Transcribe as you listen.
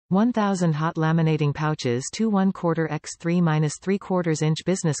1000 hot laminating pouches, 2 1/4 x 3-3/4 inch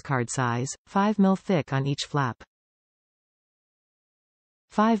business card size, 5 mm thick on each flap.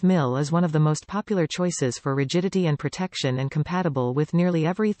 5 mm is one of the most popular choices for rigidity and protection and compatible with nearly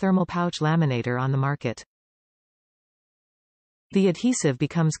every thermal pouch laminator on the market. The adhesive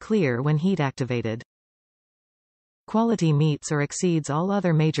becomes clear when heat activated. Quality meets or exceeds all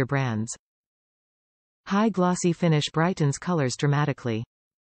other major brands. High glossy finish brightens colors dramatically.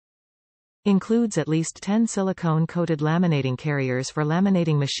 Includes at least 10 silicone-coated laminating carriers for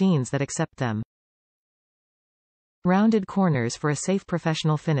laminating machines that accept them. Rounded corners for a safe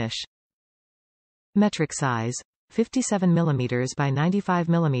professional finish. Metric size: 57 mm by 95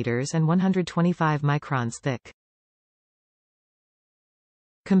 mm and 125 microns thick.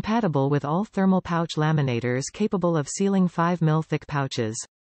 Compatible with all thermal pouch laminators capable of sealing 5 mm thick pouches.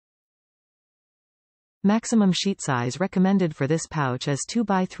 Maximum sheet size recommended for this pouch is 2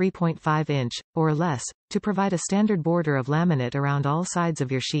 by 3.5 inch, or less, to provide a standard border of laminate around all sides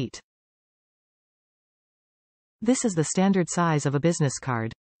of your sheet. This is the standard size of a business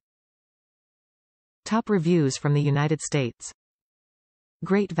card. Top reviews from the United States.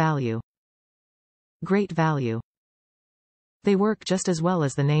 Great value. Great value. They work just as well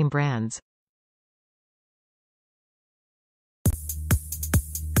as the name brands.